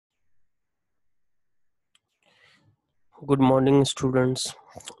Good morning, students.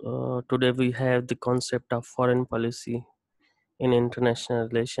 Today we have the concept of foreign policy in international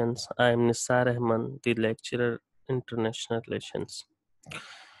relations. I am Nisar Ahman, the lecturer international relations.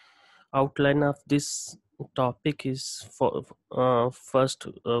 Outline of this topic is first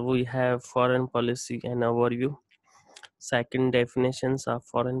we have foreign policy and overview. Second, definitions of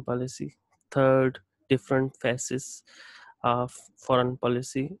foreign policy. Third, different phases of foreign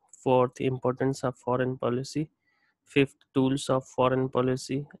policy. Fourth, importance of foreign policy. Fifth, tools of foreign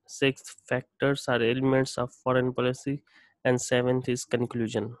policy. Sixth, factors or elements of foreign policy. And seventh is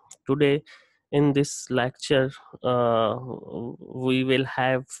conclusion. Today, in this lecture, we will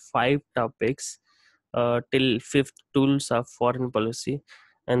have five topics till fifth, tools of foreign policy,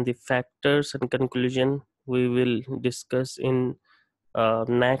 and the factors and conclusion we will discuss in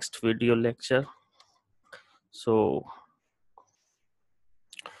next video lecture. So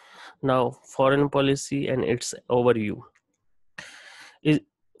now foreign policy and its overview.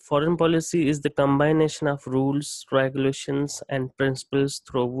 Foreign policy is the combination of rules, regulations, and principles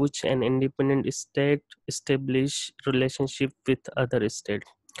through which an independent state establish relationship with other state.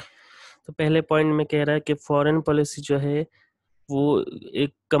 तो पहले point में कह रहा है कि foreign policy जो है वो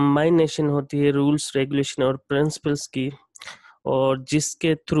एक कंबाइनेशन होती है रूल्स, रेगुलेशन और प्रिंसिपल्स की, और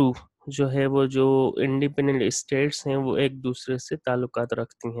जिसके थ्रू जो है वो जो इंडिपेंडेंट स्टेट्स हैं वो एक दूसरे से ताल्लुकात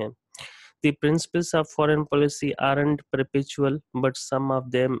रखती हैं. The principles of foreign policy aren't perpetual, but some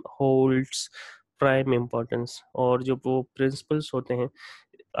of them holds prime importance. और जो वो principles होते हैं,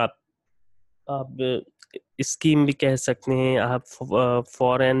 आप स्कीम भी कह सकते हैं, आप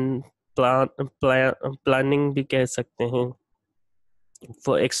फॉरेन प्लानिंग भी कह सकते हैं,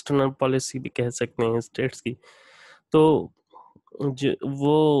 फॉर एक्सटर्नल पॉलिसी भी कह सकते हैं स्टेट्स की. तो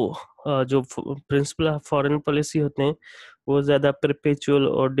जो प्रिंसिपल ऑफ फॉरेन पॉलिसी होते हैं वो ज़्यादा परपेचुअल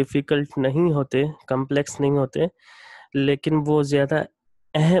और डिफ़िकल्ट नहीं होते, कॉम्प्लेक्स नहीं होते, लेकिन वो ज़्यादा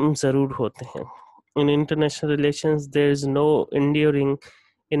अहम ज़रूर होते हैं. In international relations there is no enduring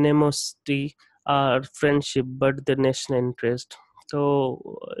animosity or friendship but the national interest. तो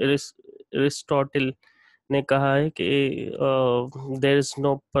एरिस्टोटल ने कहा है कि there is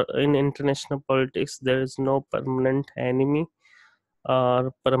no in international politics there is no permanent enemy और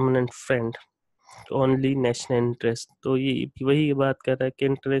permanent friend, only national interest. तो ये वही बात कर रहा है कि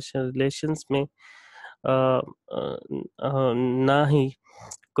इंटरनेशनल रिलेशंस में ना ही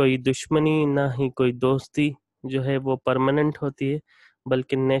कोई दुश्मनी ना ही कोई दोस्ती जो है वो परमानेंट होती है,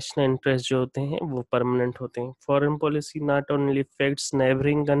 बल्कि नेशनल इंटरेस्ट जो होते हैं वो परमानेंट होते हैं. Foreign policy not only effects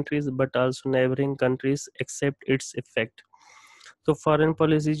neighbouring countries but also neighbouring countries accept its effect. तो फॉरेन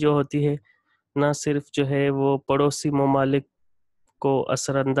पॉलिसी जो होती है ना सिर्फ जो है वो पड़ोसी ममालिक को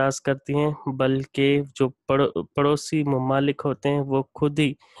असरअंदाज करती हैं, बल्कि जो पड़ोसी ममालिक होते हैं वो खुद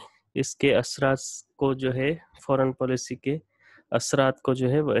ही इसके असरात को जो है फॉरेन पॉलिसी के असरात को जो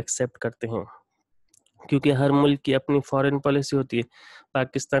है वो एक्सेप्ट करते हैं, क्योंकि हर मुल्क की अपनी फॉरेन पॉलिसी होती है.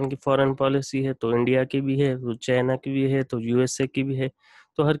 पाकिस्तान की फॉरेन पॉलिसी है तो इंडिया की भी है, तो चाइना की भी है, तो यूएसए की भी है,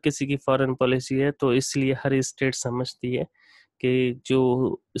 तो हर किसी की फॉरेन पॉलिसी है. तो इसलिए हर स्टेट समझती है कि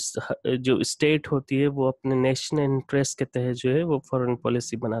जो स्टेट होती है वो अपने नेशनल इंटरेस्ट के तहत जो है वो फॉरेन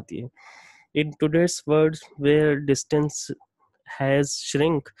पॉलिसी बनाती है. In today's world where distance has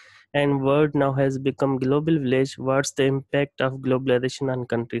shrunk and world now has become global village, what's the impact of globalization on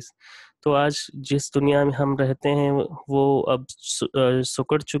countries? तो आज जिस दुनिया में हम रहते हैं वो अब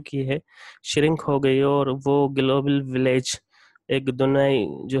सुकड़ चुकी है, श्रिंक हो गई, और वो ग्लोबल विलेज एक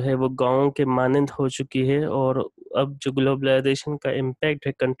दुनिया जो है वो गाँव के मानंद हो चुकी है. और अब जो ग्लोबलाइजेशन का इम्पैक्ट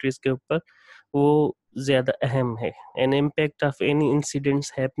है कंट्रीज के ऊपर वो ज़्यादा अहम है. An impact of any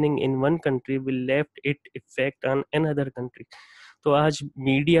incidents happening in one country will left it effect on another country. तो आज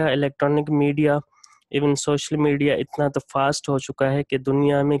media, electronic media, even social media इतना तो फास्ट हो चुका है कि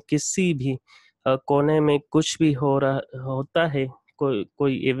दुनिया में किसी भी कोने में कुछ भी होता है,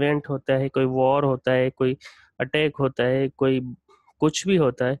 कोई इवेंट होता है, कोई वॉर होता है, कोई अटैक होता है, कोई कुछ भी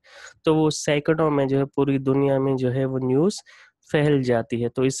होता है, तो वो सेकंडों में जो है पूरी दुनिया में जो है वो न्यूज़ फैल जाती है.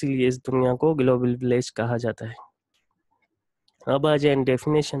 तो इसीलिए इस दुनिया को ग्लोबल विलेज कहा जाता है. अब आ जाए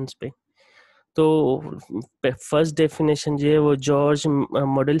डेफिनेशंस पे. तो फर्स्ट डेफिनेशन जो है वो जॉर्ज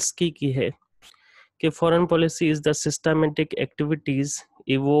मॉडल्स्की की है कि foreign policy is the systematic activities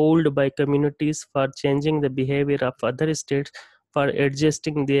इवोल्व्ड bye communities for changing the behaviour of other states for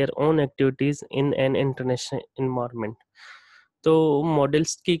adjusting their own activities in an international environment. तो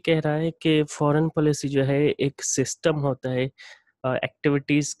मॉडल्स्की कह रहा है कि फॉरेन पॉलिसी जो है एक सिस्टम होता है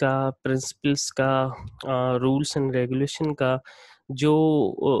एक्टिविटीज़ का, प्रिंसिपल्स का, रूल्स एंड रेगुलेशन का,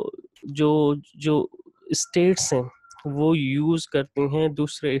 जो जो जो स्टेट्स हैं वो यूज़ करती हैं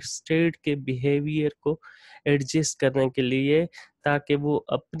दूसरे स्टेट के बिहेवियर को एडजस्ट करने के लिए, ताकि वो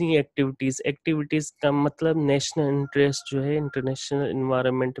अपनी एक्टिविटीज़ का मतलब नेशनल इंटरेस्ट जो है इंटरनेशनल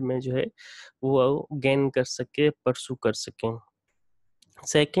इन्वायरमेंट में जो है वो गेन कर सके, परसू कर सकें।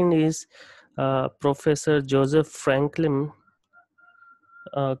 Second is professor Joseph Franklin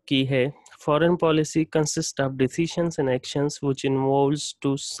की है, foreign policy consists of decisions and actions which involves to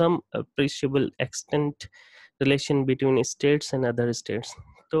some appreciable extent relation between states and other states।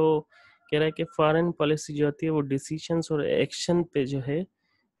 तो कह रहा है कि फॉरेन पॉलिसी जो होती है वो डिसीशंस और एक्शन पे जो है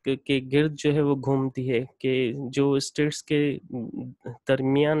के गिर्द जो है वो घूमती है, कि जो स्टेट्स के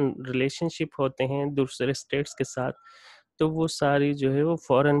दरमियान रिलेशनशिप होते हैं दूसरे स्टेट्स के साथ, तो वो सारी जो है वो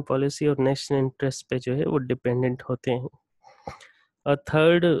फॉरेन पॉलिसी और नेशनल इंटरेस्ट पे जो है वो डिपेंडेंट होते हैं। और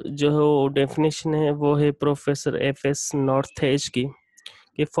थर्ड जो डेफिनेशन है वो है प्रोफेसर एफ.एस. नॉर्थएज की,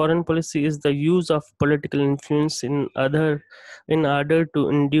 कि foreign policy is the use of political influence in order to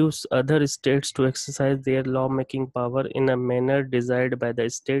induce other states to exercise there law making power in a manner desired by the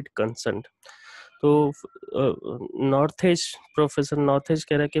state concerned. तो professor नॉर्थएज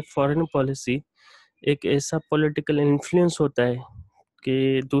कह रहा है कि फॉरेन पॉलिसी एक ऐसा political influence होता है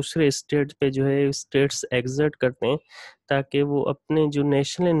कि दूसरे स्टेट पे जो है स्टेट्स एग्जर्ट करते हैं, ताकि वो अपने जो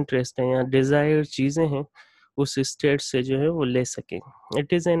नेशनल इंटरेस्ट हैं या डिज़ायर चीज़ें हैं उस स्टेट से जो है वो ले सकें।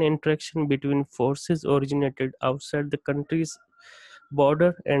 It is an interaction between forces originated outside the countries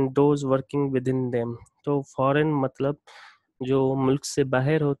border and those working with in them. तो फॉरेन मतलब जो मुल्क से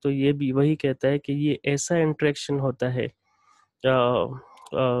बाहर हो, तो ये भी वही कहता है कि ये ऐसा इंटरेक्शन होता है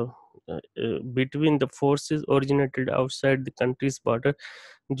between the forces originated outside the countries border,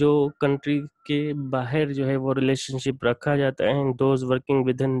 जो कंट्री के बाहर जो है वो रिलेशनशिप रखा जाता है, those working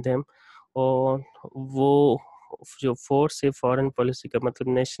with in them, और वो जो फोर्स है फॉरेन पॉलिसी का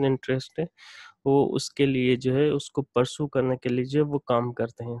मतलब नेशनल इंटरेस्ट है, वो उसके लिए जो है उसको परसू करने के लिए जो वो काम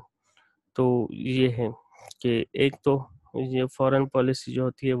करते हैं। तो ये है कि एक तो ये फॉरेन पॉलिसी जो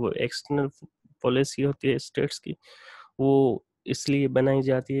होती है वो एक्सटर्नल पॉलिसी होती है स्टेट्स की, वो इसलिए बनाई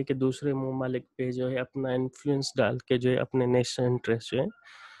जाती है कि दूसरे ममालिक पे जो है अपना इन्फ्लुएंस डाल के जो है अपने नेशनल इंटरेस्ट जो है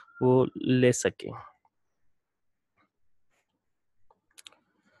वो ले सके।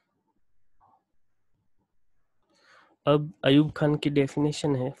 अब अयूब खान की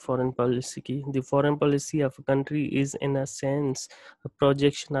डेफिनेशन है फॉरेन पॉलिसी की। The foreign policy of a country is in a sense a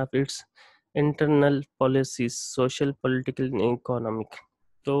projection of its internal policies, social, political and economic.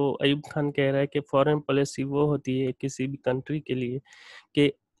 तो अयूब खान कह रहा है कि फॉरेन पॉलिसी वो होती है किसी भी कंट्री के लिए कि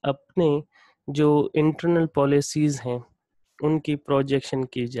अपने जो इंटरनल पॉलिसीज हैं उनकी प्रोजेक्शन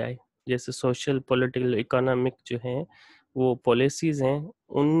की जाए, जैसे सोशल, पॉलिटिकल, इकोनॉमिक जो हैं वो पॉलिसीज हैं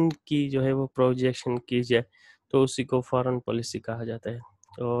उनकी जो है वो प्रोजेक्शन की जाए, तो उसी को फॉरेन पॉलिसी कहा जाता है।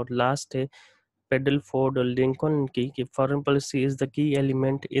 और लास्ट है पेडल फोर्ड और लिंकन की, कि foreign policy is the key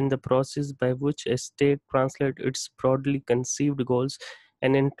element in the process by which a state translate its broadly conceived goals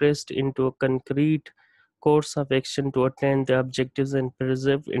and interest into a concrete course of action to attain the objectives and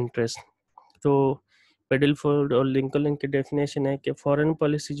preserve interest। तो पेडलफोर्ड और Lincoln की definition है कि foreign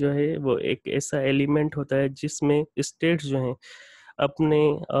policy जो है वो एक ऐसा एलिमेंट होता है जिसमें स्टेट्स जो हैं अपने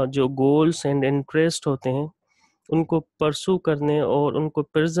जो गोल्स एंड इंटरेस्ट होते हैं उनको परसू करने और उनको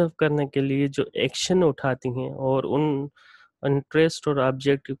प्रिजर्व करने के लिए जो एक्शन उठाती हैं और उन इंटरेस्ट और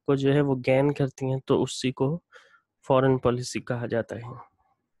ऑब्जेक्टिव को जो है वो गेन करती हैं, तो उसी को फॉरेन पॉलिसी कहा जाता है।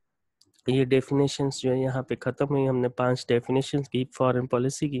 ये डेफिनेशंस जो है यहाँ पे ख़त्म हुई। हमने 5 डेफिनेशंस की फॉरेन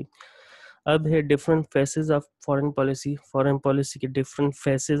पॉलिसी की। अब है different phases of foreign policy. Foreign policy के डिफरेंट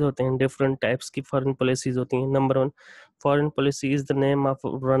फेसेस होते हैं, डिफरेंट टाइप्स की फॉरेन पॉलिसीज होती हैं। Number 1, foreign policy is the name of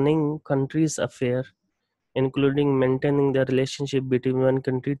running countries affair including maintaining the relationship between one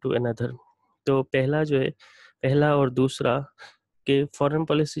country to another. तो पहला जो है, पहला और दूसरा कि फॉरेन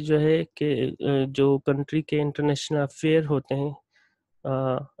पॉलिसी जो है कि जो कंट्री के इंटरनेशनल अफेयर होते हैं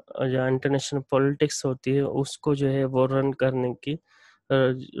या इंटरनेशनल पॉलिटिक्स होती है उसको जो है वो रन करने की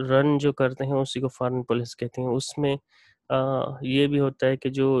रन जो करते हैं उसी को फॉरेन पॉलिसी कहते हैं। उसमें ये भी होता है कि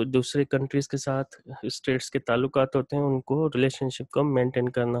जो दूसरे कंट्रीज के साथ स्टेट्स के ताल्लुकात होते हैं उनको रिलेशनशिप को मेंटेन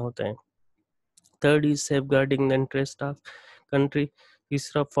करना होता है। Third is safe guarding the interest of country.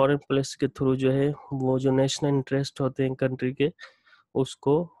 तीसरा, फॉरेन पॉलिसी के थ्रू जो है वो जो नेशनल इंटरेस्ट होते हैं कंट्री के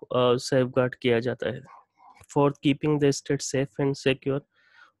उसको सेफ गार्ड किया जाता है। Fourth, keeping the state safe and secure.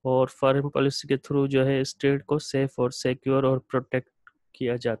 और फॉरेन पॉलिसी के थ्रू जो है स्टेट को सेफ और सिक्योर और प्रोटेक्ट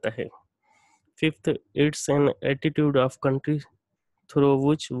किया जाता है। Fifth, it's an attitude of country through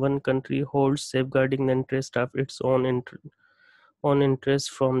which one country holds safeguarding the interest of its own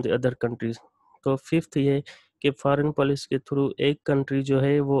interest from the other countries। तो फिफ्थ ये कि फॉरेन पॉलिसी के थ्रू एक कंट्री जो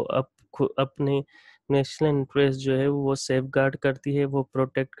है वो अपने नेशनल इंटरेस्ट जो है वो सेफ गार्ड करती है, वो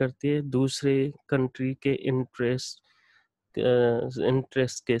प्रोटेक्ट करती है दूसरे कंट्री के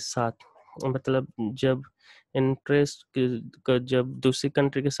इंटरेस्ट के साथ। मतलब जब जब दूसरी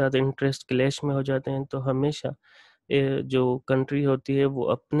कंट्री के साथ इंटरेस्ट क्लैश में हो जाते हैं तो हमेशा जो कंट्री होती है वो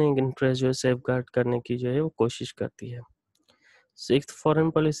अपने इंटरेस्ट जो है सेफ गार्ड करने की जो है वो कोशिश करती है। Sixth, foreign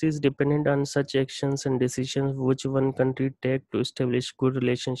policy is dependent on such actions and decisions which one country take to establish good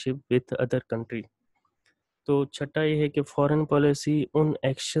relationship with other country। तो छठा ये है कि फॉरेन पॉलिसी उन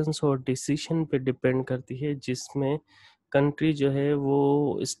एक्शंस और डिसीजन पे डिपेंड करती है जिसमें कंट्री जो है वो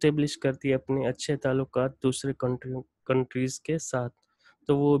इस्टेब्लिश करती है अपने अच्छे ताल्लुकात दूसरे कंट्रीज़ के साथ।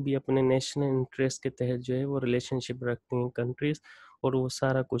 तो वो भी अपने नेशनल इंटरेस्ट के तहत जो है वो रिलेशनशिप रखती हैं कंट्रीज़, और वो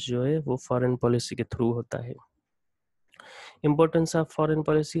सारा कुछ जो है वो फॉरेन पॉलिसी के थ्रू होता है। इम्पोर्टेंस ऑफ फॉरेन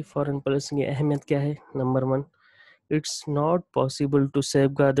पॉलिसी की अहमियत क्या है? Number 1, it's not possible to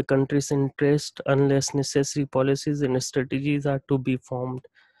safeguard the country's interest unless necessary policies and strategies are to be formed।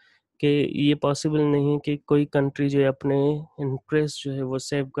 कि ये पॉसिबल नहीं कि कोई कंट्री जो है अपने इंटरेस्ट जो है वो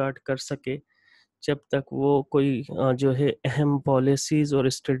सेफ गार्ड कर सके जब तक वो कोई जो है अहम पॉलिसीज और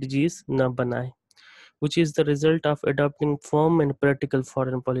स्ट्रेटजीज ना बनाए, which is the result of adopting firm and practical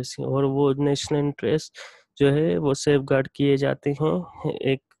foreign policy। और वो नेशनल इंटरेस्ट जो है वो सेफ गार्ड किए जाते हैं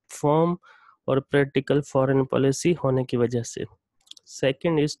एक फर्म और प्रैक्टिकल फॉरेन पॉलिसी होने की वजह से।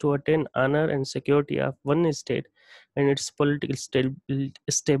 Second is to attain honor and security of one state and its political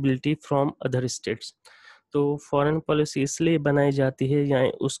stability from other states। तो फॉरेन पॉलिसी इसलिए बनाई जाती है या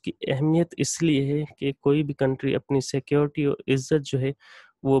उसकी अहमियत इसलिए है कि कोई भी कंट्री अपनी सिक्योरिटी और इज्जत जो है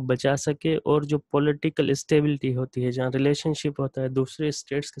वो बचा सके, और जो पॉलिटिकल स्टेबिलिटी होती है जहाँ रिलेशनशिप होता है दूसरे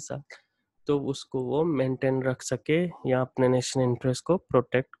स्टेट्स के साथ तो उसको वो मेंटेन रख सके या अपने नेशनल इंटरेस्ट को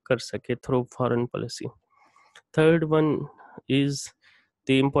प्रोटेक्ट कर सके through foreign policy. Third one is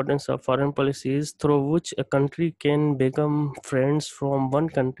the importance of foreign policy is through which a country can become friends from one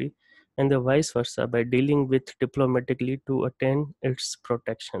country and the vice versa by dealing with diplomatically to attain its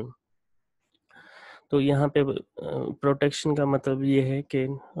protection। तो यहाँ पे protection का मतलब ये है कि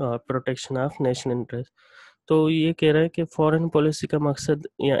protection of national interest. तो ये कह रहा है कि फॉरेन पॉलिसी का मकसद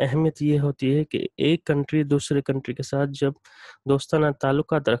या अहमियत ये होती है कि एक कंट्री दूसरे कंट्री के साथ जब दोस्ताना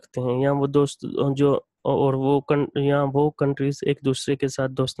ताल्लुकात रखते हैं या वो दोस्त जो और वो कंट्रीज एक दूसरे के साथ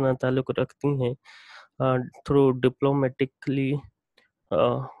दोस्ताना ताल्लुक रखती हैं थ्रू डिप्लोमेटिकली,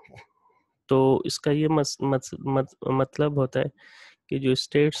 तो इसका ये मतलब होता है कि जो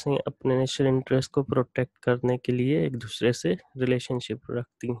स्टेट्स हैं अपने नेशनल इंटरेस्ट को प्रोटेक्ट करने के लिए एक दूसरे से रिलेशनशिप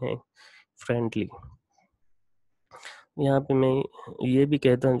रखती हैं फ्रेंडली। यहाँ पे मैं ये भी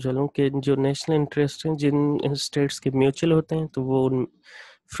कहता चलूँ कि जो नेशनल इंटरेस्ट हैं जिन स्टेट्स के म्यूचुअल होते हैं तो वो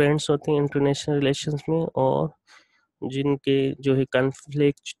फ्रेंड्स होते हैं इंटरनेशनल रिलेशंस में, और जिनके जो है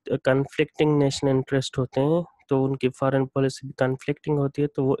कन्फ्लिक्टिंग नेशनल इंटरेस्ट होते हैं तो उनकी फॉरेन पॉलिसी भी कन्फ्लिक्टिंग होती है,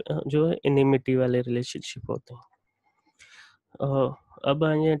 तो वो जो है एनिमिटी वाले रिलेशनशिप होते हैं। अब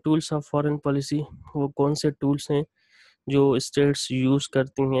आए टूल्स ऑफ फॉरेन पॉलिसी। वो कौन से टूल्स हैं जो स्टेट्स यूज़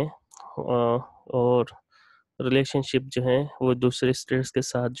करती हैं और रिलेशनशिप जो है वो दूसरे स्टेट्स के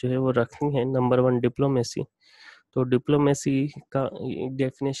साथ जो है वो रखती हैं। Number 1, diplomacy. तो डिप्लोमेसी का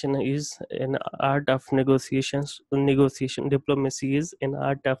definition is an art of negotiation. Diplomacy is an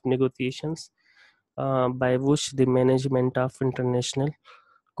art of negotiations by which the management of international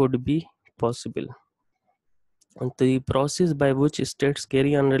could be possible। And the process by which states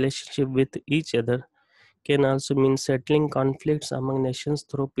carry on relationship with each other can also mean settling conflicts among nations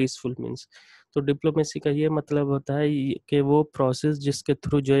through peaceful means। तो diplomacy का ये मतलब होता है कि वो process जिसके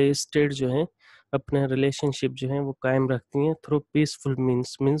through जो है स्टेट जो है अपने रिलेशनशिप जो है वो कायम रखती हैं through peaceful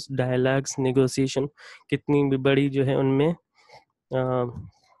means dialogues, negotiation. कितनी भी बड़ी जो है उनमें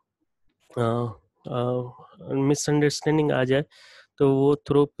मिसअंडरस्टैंडिंग आ जाए तो वो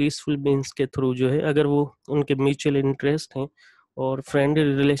थ्रू पीसफुल मीन्स के थ्रू जो है, अगर वो उनके म्यूचुअल इंटरेस्ट हैं और फ्रेंडली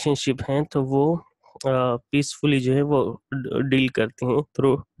रिलेशनशिप हैं तो वो पीसफुली जो है वो डील करती हैं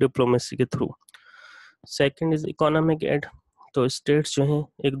थ्रू डिप्लोमेसी के through. Second is economic add. तो स्टेट्स जो हैं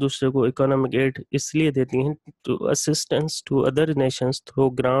एक दूसरे को इकोनॉमिक एड इसलिए देती हैं to assistance to other Nations through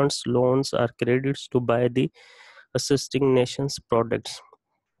grants, loans और credits to by the assisting Nations products.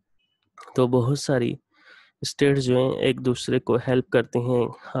 तो बहुत सारी स्टेट्स जो हैं एक दूसरे को हेल्प करती हैं,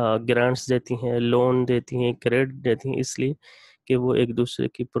 ग्रांट्स देती हैं, लोन देती हैं, क्रेडिट देती हैं, इसलिए कि वो एक दूसरे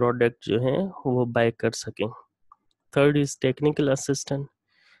की प्रोडक्ट जो हैं वो बाय कर सकें। Third is technical assistant,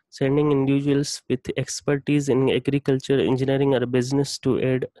 sending individuals with expertise in agriculture, engineering और business to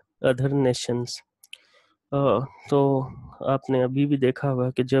add other Nations. तो आपने अभी भी देखा होगा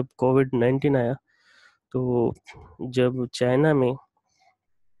कि जब कोविड-19 आया तो जब चाइना में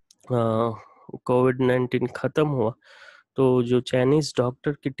कोविड-19 ख़त्म हुआ तो जो चाइनीज़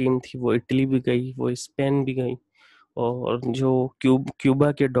डॉक्टर की टीम थी वो इटली भी गई, वो स्पेन भी गई, और जो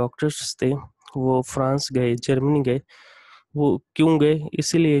क्यूबा के डॉक्टर्स थे वो फ्रांस गए, जर्मनी गए। वो क्यों गए?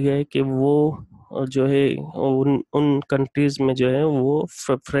 इसीलिए गए कि वो जो है उन उन कंट्रीज़ में जो है वो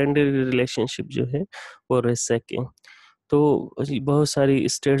फ्रेंडली रिलेशनशिप जो है वो रह सकें। तो बहुत सारी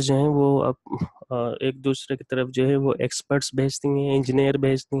स्टेट्स जो हैं वो अब एक दूसरे की तरफ जो है वो एक्सपर्ट्स भेजती हैं, इंजीनियर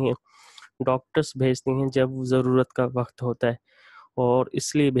भेजती हैं, डॉक्टर्स भेजती हैं जब ज़रूरत का वक्त होता है। और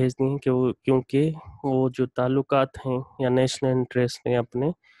इसलिए भेजती हैं कि वो, क्योंकि वो जो ताल्लुकात हैं या नेशनल इंटरेस्ट हैं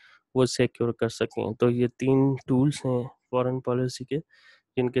अपने, वो सिक्योर कर सकें। तो ये 3 टूल्स हैं फॉरेन पॉलिसी के,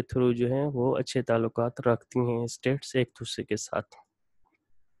 जिनके थ्रू जो है वो अच्छे ताल्लुकात रखती हैं स्टेट्स एक दूसरे के साथ।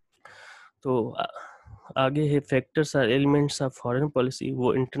 तो आगे है फैक्टर्स और एलिमेंट्स ऑफ फॉरेन पॉलिसी।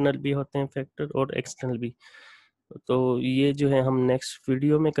 वो इंटरनल भी होते हैं फैक्टर और एक्सटर्नल भी। तो ये जो है हम नेक्स्ट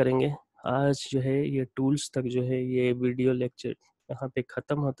वीडियो में करेंगे। आज जो है ये टूल्स तक जो है ये वीडियो लेक्चर यहाँ पे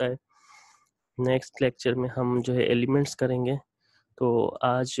ख़त्म होता है। नेक्स्ट लेक्चर में हम जो है एलिमेंट्स करेंगे। तो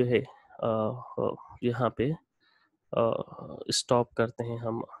आज जो है यहाँ पे स्टॉप करते हैं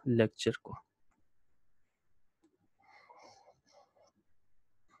हम लेक्चर को।